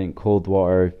treatment, cold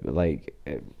water, like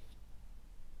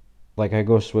I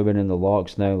go swimming in the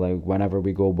locks now. Like whenever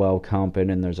we go well camping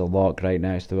and there's a lock right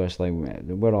next to us, like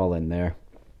we're all in there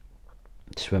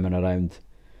swimming around.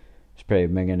 It's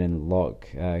pretty minging in Loch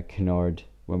Kinnaird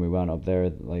when we went up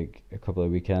there like a couple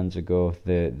of weekends ago.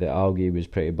 The algae was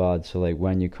pretty bad, so like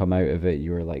when you come out of it,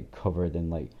 you were like covered in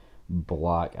like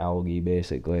black algae,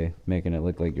 basically making it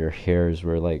look like your hairs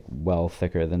were like well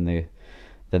thicker than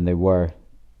they were.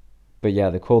 But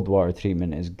yeah, the cold water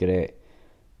treatment is great,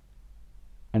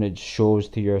 and it shows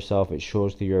to yourself, it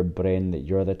shows to your brain that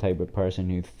you're the type of person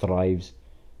who thrives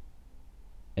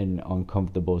in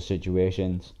uncomfortable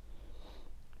situations.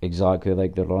 Exactly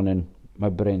like the running. My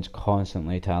brain's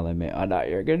constantly telling me, Anna,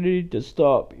 you're gonna need to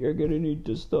stop. You're gonna need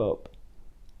to stop.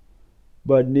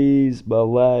 My knees, my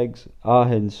legs,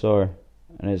 and sore.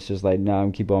 And it's just like, no,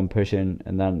 I'm keep on pushing.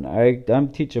 And then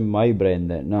I'm teaching my brain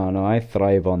that, no, I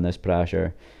thrive on this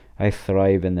pressure. I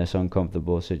thrive in this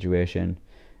uncomfortable situation.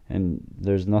 And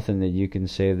there's nothing that you can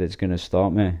say that's going to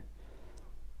stop me.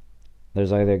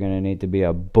 There's either going to need to be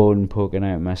a bone poking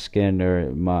out my skin,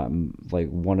 or like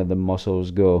one of the muscles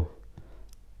go,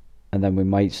 and then we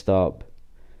might stop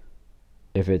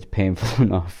if it's painful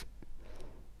enough.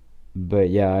 But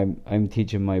yeah, I'm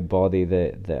teaching my body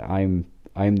that I'm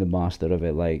the master of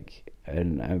it, like,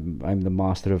 and I'm the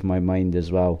master of my mind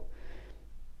as well.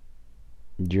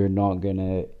 You're not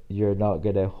gonna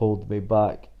hold me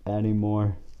back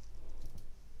anymore,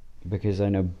 because I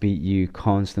know beat you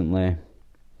constantly.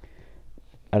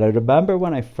 And I remember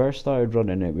when I first started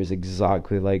running, it was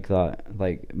exactly like that.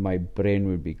 Like my brain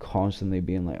would be constantly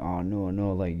being like, "Oh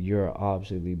no, like you're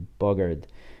absolutely buggered."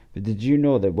 But did you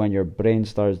know that when your brain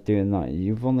starts doing that,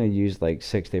 you've only used like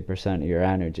 60% of your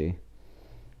energy?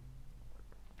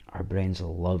 Our brains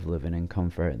love living in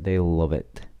comfort. They love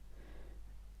it.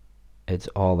 It's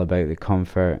all about the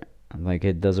comfort. Like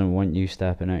it doesn't want you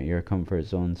stepping out of your comfort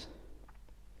zones.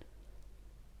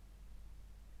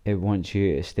 It wants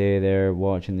you to stay there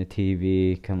watching the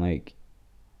TV, kind of like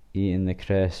eating the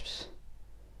crisps,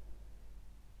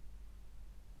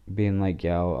 being like,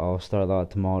 yeah, I'll start that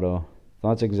tomorrow.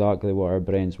 That's exactly what our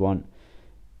brains want,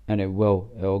 and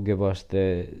it'll give us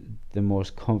the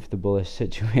most comfortablest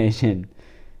situation.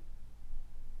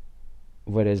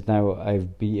 Whereas now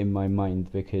I've beaten my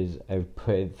mind because I've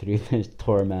put it through this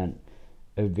torment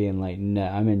of being like,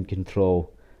 nah, I'm in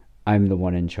control. I'm the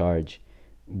one in charge.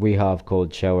 We have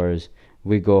cold showers.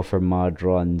 We go for mad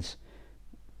runs.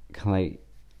 Kind of like,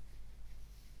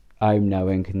 I'm now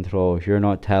in control. You're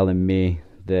not telling me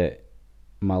that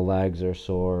my legs are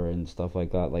sore and stuff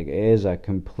like that. Like, it is a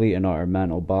complete and utter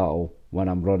mental battle when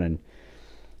I'm running.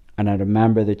 And I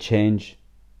remember the change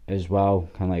as well.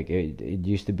 Kind of like, it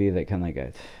used to be that kind of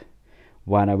like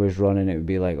when I was running, it would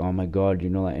be like, oh my god,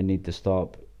 like I need to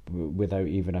stop without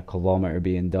even a kilometer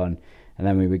being done. And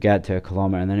then we would get to a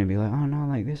kilometer, and then it'd be like, oh no,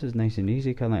 like this is nice and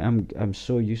easy. Kind of like I'm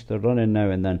so used to running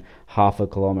now. And then half a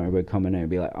kilometer would come in, and it'd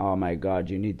be like, oh my god,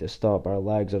 you need to stop. Our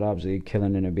legs are absolutely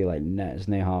killing, and it'd be like, nah, it's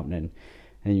not happening.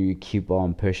 And you keep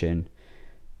on pushing,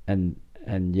 and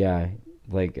yeah,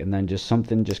 like, and then just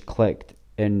something just clicked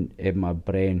in my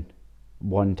brain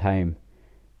one time,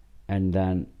 and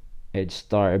then it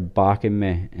started backing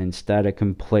me instead of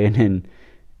complaining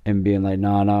and being like,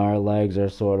 no, our legs are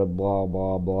sort of blah,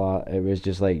 blah, blah. It was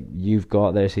just like, you've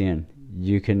got this, Ian.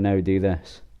 You can now do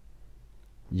this.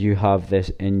 You have this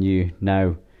in you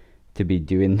now to be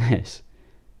doing this.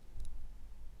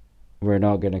 We're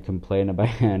not going to complain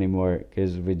about it anymore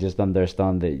because we just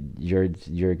understand that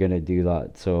you're going to do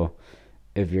that. So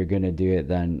if you're gonna do it,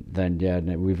 then yeah,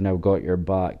 we've now got your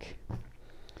back.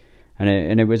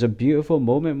 And it was a beautiful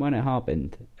moment when it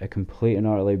happened, a complete and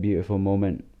utterly beautiful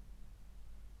moment.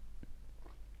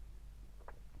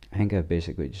 I think I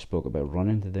basically just spoke about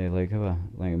running today. Like,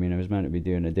 I mean, I was meant to be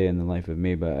doing a day in the life of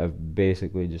me, but I've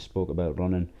basically just spoke about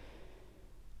running.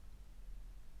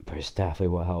 But it's definitely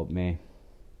what helped me.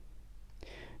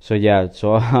 So yeah,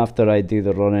 so after I do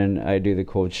the running, I do the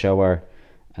cold shower,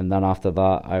 and then after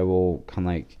that, I will kind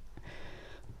of like,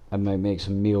 I might make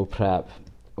some meal prep,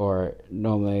 or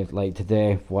normally like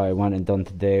today, what I went and done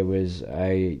today was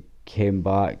I came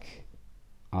back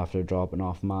after dropping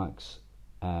off Max,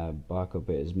 back up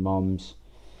at his mum's,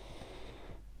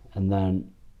 and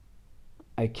then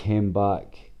I came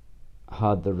back,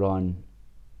 had the run,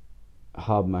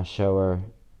 had my shower,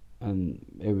 and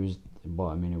it was, well,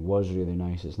 I mean, it was really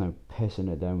nice. It's now pissing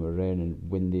it down with rain and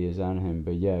windy as anything,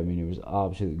 but yeah, I mean, it was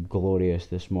absolutely glorious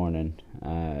this morning,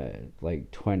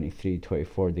 like 23,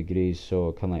 24 degrees,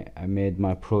 so kind of like, I made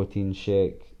my protein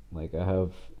shake, like I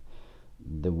have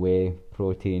the whey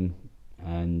protein,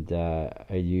 and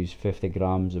I use 50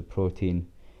 grams of protein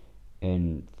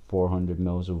in 400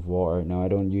 mils of water. Now, I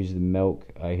don't use the milk.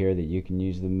 I hear that you can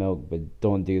use the milk, but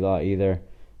don't do that either.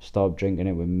 Stop drinking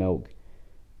it with milk,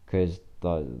 because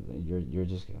you're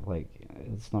just like,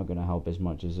 it's not going to help as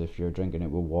much as if you're drinking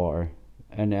it with water.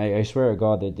 And I swear to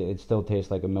God that it still tastes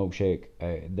like a milkshake.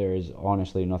 There is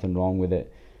honestly nothing wrong with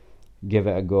it. Give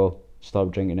it a go.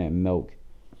 Stop drinking it in milk.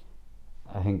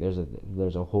 I think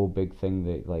there's a whole big thing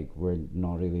that, like, we're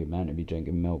not really meant to be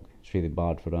drinking milk. It's really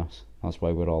bad for us. That's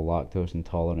why we're all lactose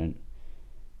intolerant.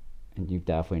 And you've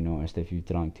definitely noticed if you've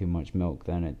drank too much milk,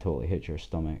 then it totally hits your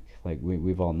stomach. Like,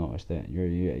 we've all noticed it.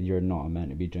 You're not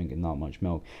meant to be drinking that much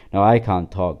milk. Now, I can't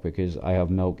talk because I have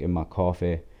milk in my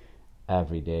coffee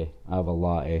every day. I have a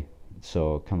latte,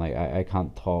 so kind of like I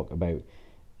can't talk about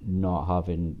not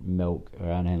having milk or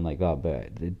anything like that.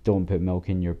 But don't put milk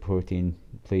in your protein,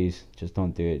 please. Just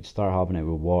don't do it. Start having it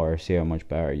with water. See how much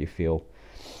better you feel.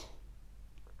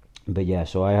 But yeah,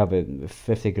 so I have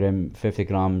 50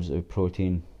 grams of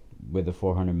protein with the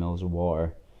 400 mils of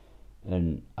water,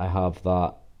 and I have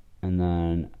that, and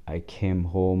then I came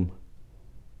home.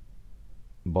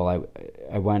 Well,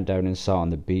 I went down and sat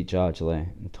on the beach actually,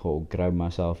 and ground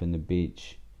myself in the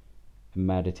beach, and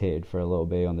meditated for a little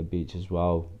bit on the beach as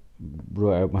well.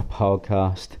 Wrote out my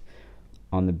podcast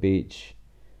on the beach,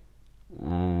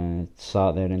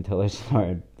 sat there until it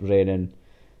started raining,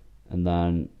 and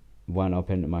then went up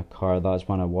into my car. That's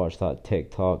when I watched that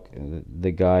TikTok,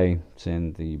 the guy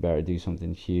saying that you better do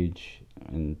something huge,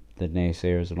 and the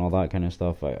naysayers and all that kind of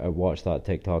stuff. I watched that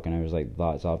TikTok and I was like,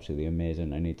 that's absolutely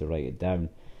amazing, I need to write it down.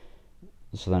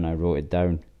 So then I wrote it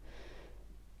down.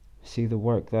 See the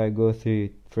work that I go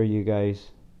through for you guys.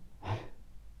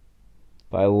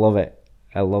 But I love it.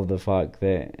 I love the fact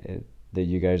that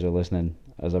you guys are listening,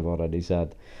 as I've already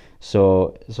said.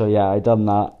 So yeah, I done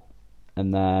that,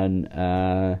 and then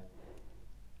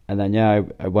yeah,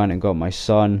 I went and got my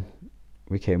son.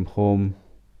 We came home.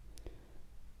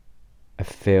 I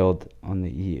failed on the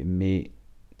eating meat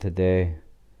today.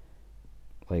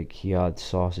 Like, he had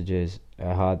sausages.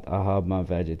 I had my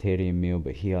vegetarian meal,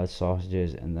 but he had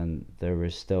sausages, and then there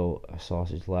was still a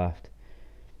sausage left.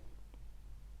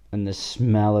 And the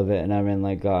smell of it and everything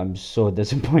like that, I'm so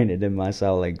disappointed in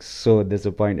myself, but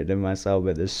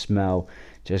the smell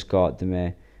just got to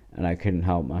me, and I couldn't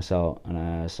help myself, and I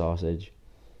had a sausage.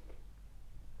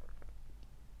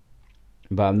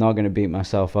 But I'm not going to beat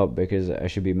myself up, because I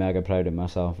should be mega proud of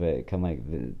myself at kind of like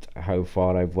how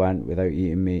far I've went without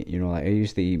eating meat. You know, like, I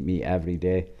used to eat meat every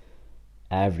day.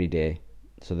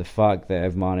 So the fact that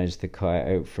I've managed to cut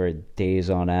it out for days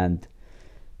on end,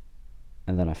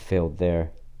 and then I failed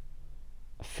there.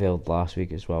 I failed last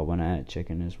week as well when I ate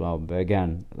chicken as well. But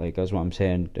again, like, that's what I'm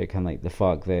saying. It kind of like the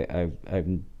fact that I've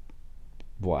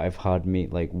had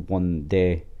meat like one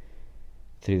day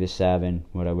through the 7,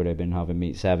 where I would have been having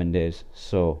meat 7 days.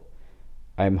 So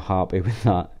I'm happy with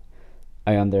that.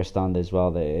 I understand as well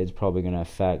that it's probably going to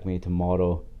affect me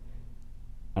tomorrow,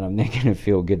 and I'm not going to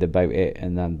feel good about it,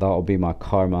 and then that'll be my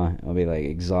karma. I'll be like,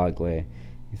 exactly,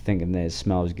 thinking that it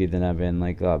smells good and everything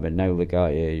like that, but now look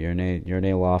at you, you're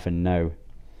not laughing now.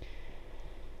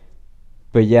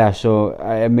 But yeah, so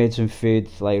I made some food,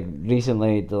 like,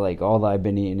 recently. Like, all that I've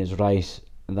been eating is rice,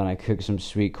 and then I cooked some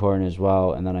sweet corn as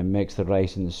well, and then I mixed the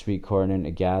rice and the sweet corn in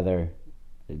together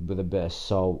with a bit of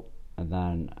salt, and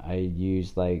then I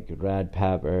used like red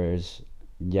peppers,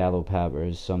 yellow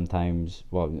peppers sometimes,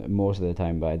 well, most of the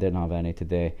time, but I didn't have any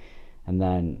today, and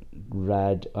then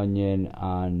red onion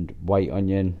and white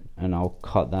onion, and I'll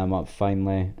cut them up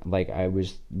finely. Like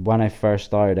when I first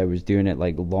started, I was doing it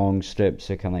like long strips,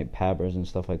 so kind of like peppers and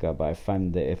stuff like that, but I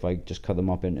found that if I just cut them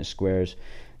up into squares,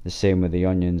 the same with the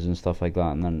onions and stuff like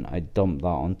that, and then I dump that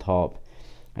on top.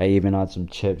 I even had some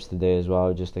chips today as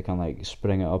well, just to kind of like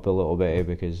spring it up a little bit,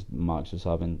 because Max was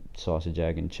having sausage,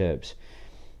 egg and chips,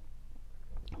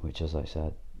 which, as I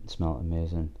said, smelled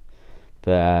amazing.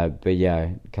 But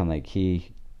yeah, kind of like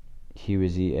he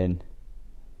was eating.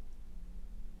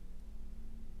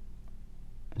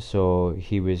 So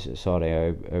he was, sorry,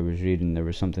 I was reading, there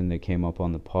was something that came up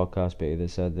on the podcast, but they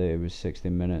said that it was 60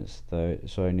 minutes,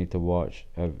 so I need to watch.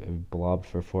 I've blabbed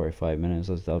for 45 minutes,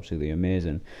 that's absolutely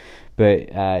amazing.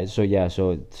 But, so yeah,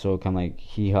 so kind of like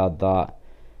he had that,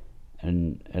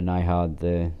 and I had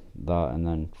that, and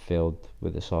then failed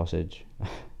with the sausage.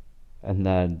 and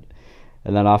then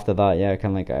after that, yeah,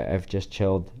 kind of like I've just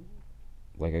chilled.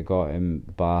 Like, I got him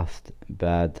bathed,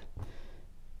 bed,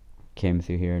 came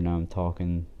through here, now I'm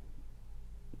talking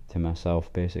to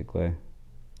myself basically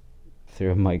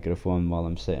through a microphone while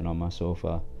I'm sitting on my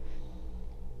sofa.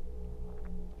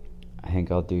 I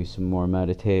think I'll do some more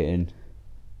meditating,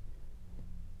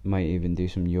 might even do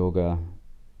some yoga.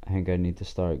 I think I need to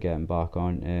start getting back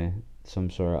on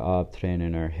some sort of ab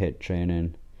training or HIIT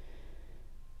training,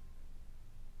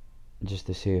 just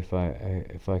to see if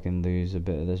I can lose a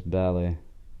bit of this belly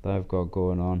that I've got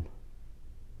going on.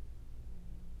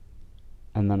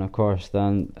 And then of course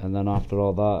then after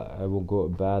all that, I will go to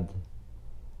bed.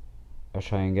 I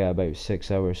try and get about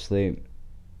 6 hours sleep.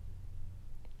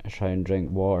 I try and drink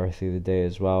water through the day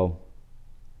as well.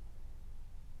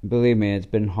 Believe me, it's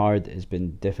been hard, it's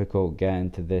been difficult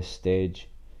getting to this stage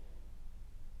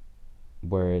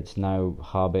where it's now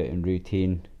habit and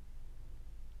routine.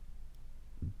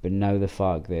 But now the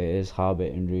fact that it is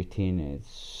habit and routine, it's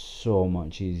so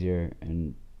much easier,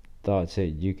 and that's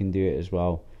it, you can do it as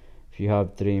well. If you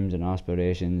have dreams and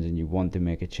aspirations and you want to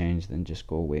make a change, then just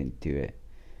go away and do it.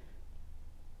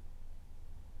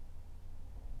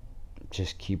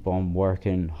 Just keep on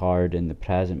working hard in the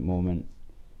present moment,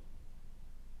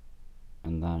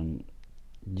 and then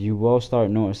you will start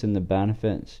noticing the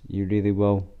benefits. You really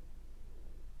will.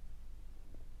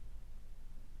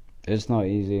 It's not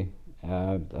easy.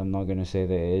 I'm not going to say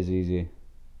that it is easy,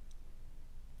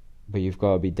 but you've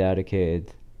got to be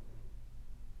dedicated.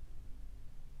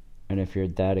 And if you're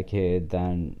dedicated,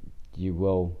 then you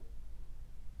will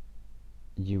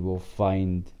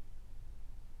find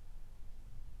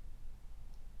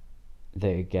that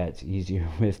it gets easier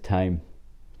with time.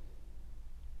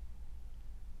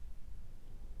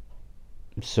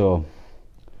 So,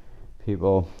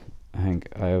 people, I think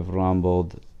I have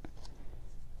rambled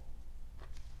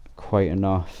quite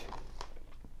enough.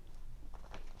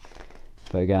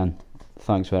 But again,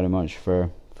 thanks very much for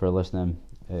listening.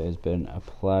 It has been a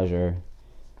pleasure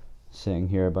sitting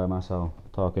here by myself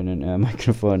talking into a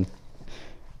microphone.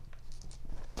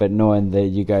 But knowing that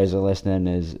you guys are listening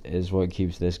is what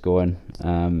keeps this going.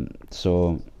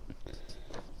 So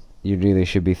you really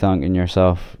should be thanking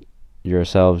yourselves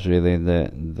really,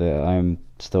 that I'm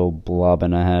still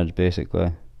blabbing ahead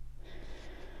basically.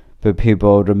 But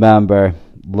people, remember,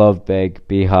 love big,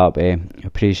 be happy,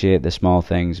 appreciate the small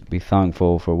things, be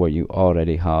thankful for what you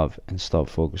already have, and stop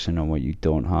focusing on what you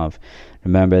don't have.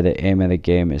 Remember, the aim of the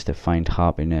game is to find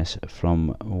happiness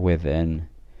from within.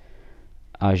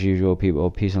 As usual,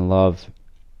 people, peace and love.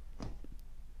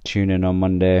 Tune in on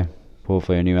Monday,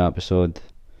 hopefully a new episode.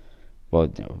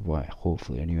 Well,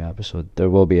 hopefully a new episode.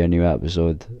 There will be a new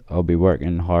episode. I'll be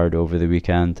working hard over the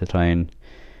weekend to try and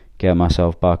get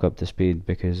myself back up to speed,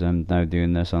 because I'm now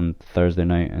doing this on Thursday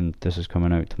night and this is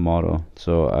coming out tomorrow,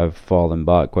 so I've fallen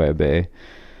back quite a bit.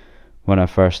 When I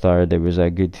first started, it was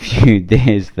a good few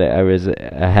days that I was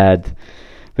ahead,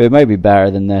 but it might be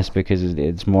better than this because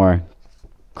it's more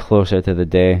closer to the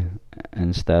day,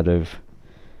 instead of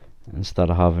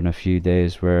having a few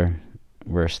days where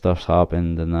stuff's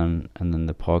happened and then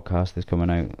the podcast is coming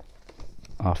out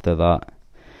after that.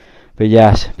 But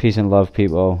yes, peace and love,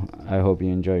 people. I hope you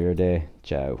enjoy your day.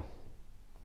 Ciao.